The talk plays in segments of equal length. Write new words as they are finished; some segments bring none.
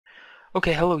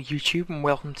Okay, hello YouTube and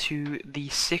welcome to the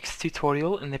 6th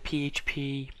tutorial in the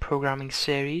PHP programming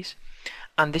series.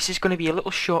 And this is going to be a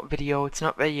little short video. It's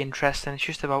not very interesting, it's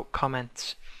just about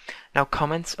comments. Now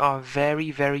comments are very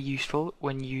useful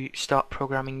when you start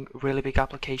programming really big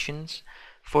applications.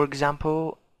 For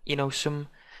example, some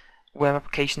web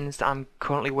applications that I'm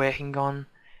currently working on,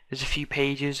 there's a few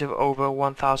pages of over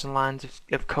 1,000 lines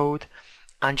of code,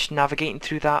 and just navigating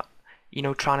through that,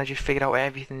 trying to just figure out where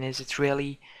everything is, it's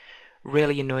really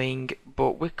annoying,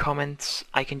 but with comments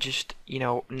I can just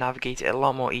navigate it a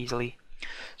lot more easily.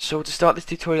 So to start this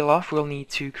tutorial off, we'll need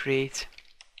to create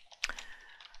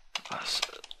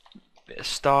a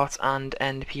start and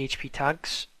end PHP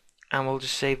tags, and we'll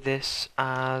just save this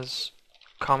as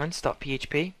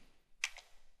comments.php,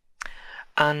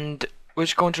 and we're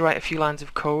just going to write a few lines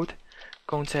of code.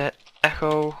 Going to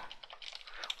echo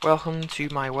welcome to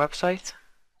my website.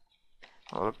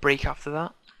 I'll have a break after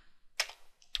that.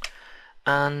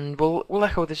 And we'll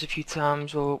echo this a few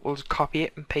times. We'll just copy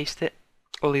it and paste it.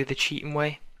 We'll do the cheating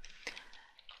way.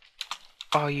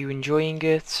 Are you enjoying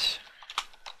it?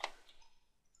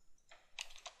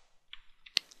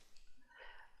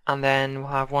 And then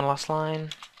we'll have one last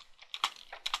line.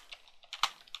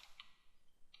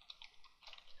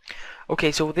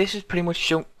 Okay, so this is pretty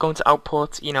much going to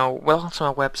output, welcome to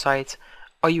my website.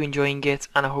 Are you enjoying it?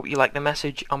 And I hope you like the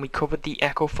message. And we covered the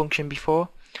echo function before,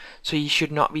 so you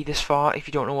should not be this far if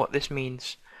you don't know what this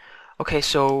means. Okay,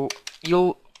 so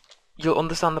you'll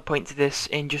understand the point to this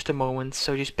in just a moment,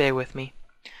 so just bear with me.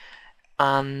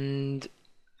 And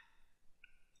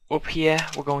up here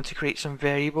we're going to create some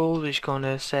variables. We're just going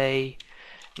to say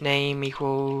name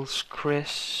equals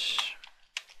Chris,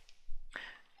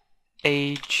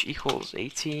 age equals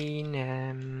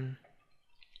 18,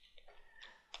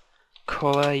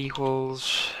 color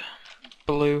equals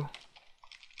blue.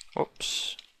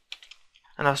 Oops.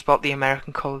 And I've spelled the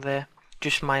American color there,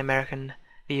 just for my American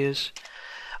viewers.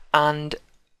 And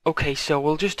okay, so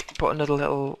we'll just put another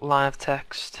little line of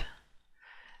text.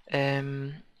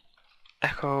 Echo.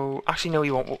 Actually, no,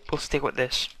 we won't. We'll stick with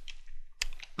this.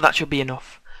 That should be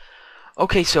enough.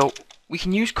 Okay, so we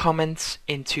can use comments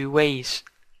in two ways.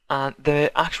 And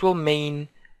the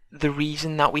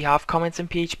reason that we have comments in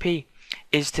PHP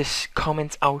is to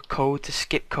comment out code, to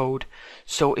skip code.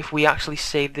 So if we actually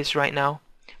save this right now,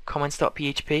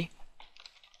 comments.php,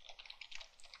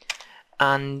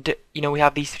 and we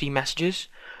have these three messages,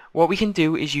 what we can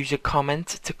do is use a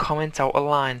comment to comment out a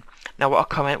line. Now what a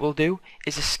comment will do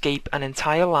is escape an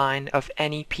entire line of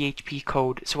any PHP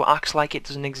code, so it acts like it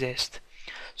doesn't exist.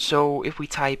 So if we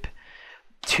type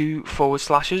 2 forward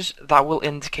slashes, that will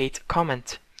indicate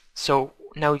comment. So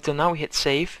now we've done that, we hit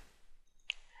save,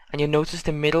 and you'll notice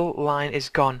the middle line is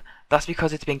gone. That's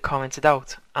because it's been commented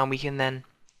out, and we can then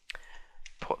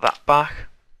put that back.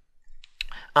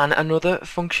 And another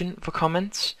function for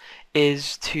comments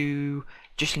is to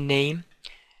just name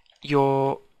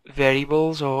your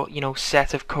variables or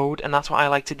set of code, and that's what I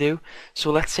like to do.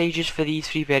 So let's say just for these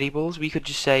three variables we could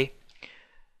just say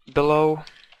below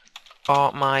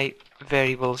are my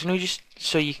variables, just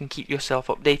so you can keep yourself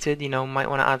updated. Might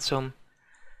want to add some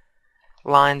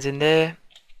lines in there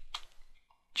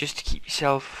just to keep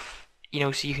yourself,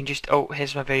 so you can just, oh,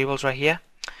 here's my variables right here.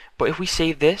 But if we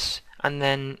save this and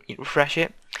then refresh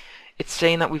it, it's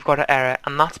saying that we've got an error,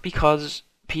 and that's because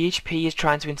PHP is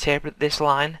trying to interpret this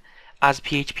line as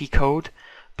PHP code,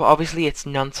 but obviously it's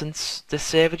nonsense. The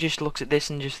server just looks at this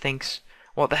and just thinks,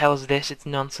 what the hell is this? It's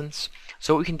nonsense.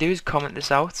 So what we can do is comment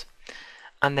this out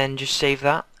and then just save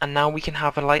that, and now we can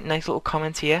have a nice little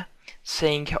comment here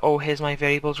saying, oh, here's my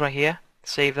variables right here.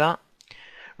 Save that,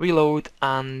 reload,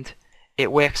 and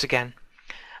it works again.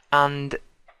 And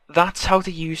that's how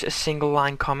to use a single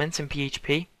line comment in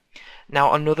PHP.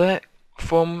 Now another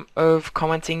form of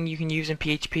commenting you can use in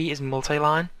PHP is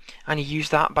multi-line, and you use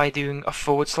that by doing a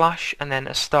forward slash and then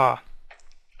a star.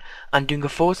 And doing a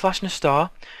forward slash and a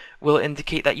star will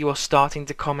indicate that you are starting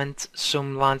to comment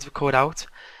some lines of code out,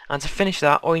 and to finish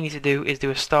that all you need to do is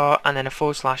do a star and then a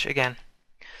forward slash again.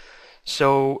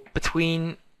 So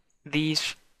between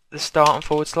these, the start and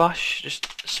forward slash,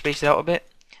 just space it out a bit,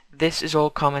 this is all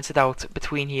commented out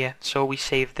between here. So we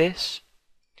save this,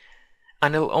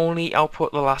 and it'll only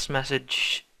output the last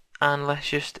message. And let's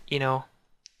just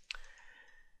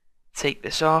take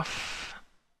this off.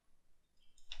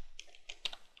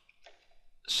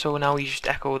 So now we just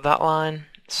echo that line,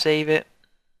 save it,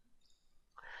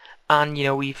 and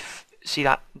we've see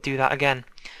that do that again.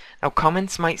 Now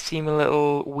comments might seem a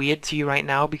little weird to you right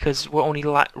now because we're only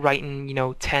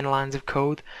writing 10 lines of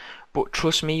code, but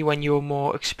trust me, when you're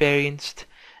more experienced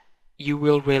you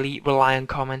will really rely on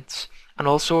comments. And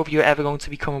also, if you're ever going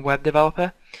to become a web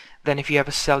developer, then if you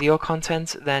ever sell your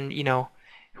content, then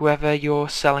whoever you're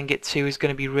selling it to is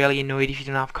going to be really annoyed if you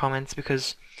don't have comments,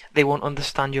 because they won't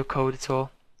understand your code at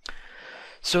all.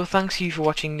 So thanks you for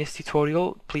watching this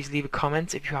tutorial. Please leave a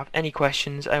comment if you have any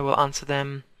questions. I will answer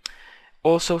them.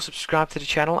 Also subscribe to the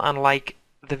channel and like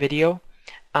the video,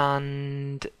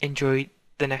 and enjoy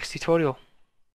the next tutorial.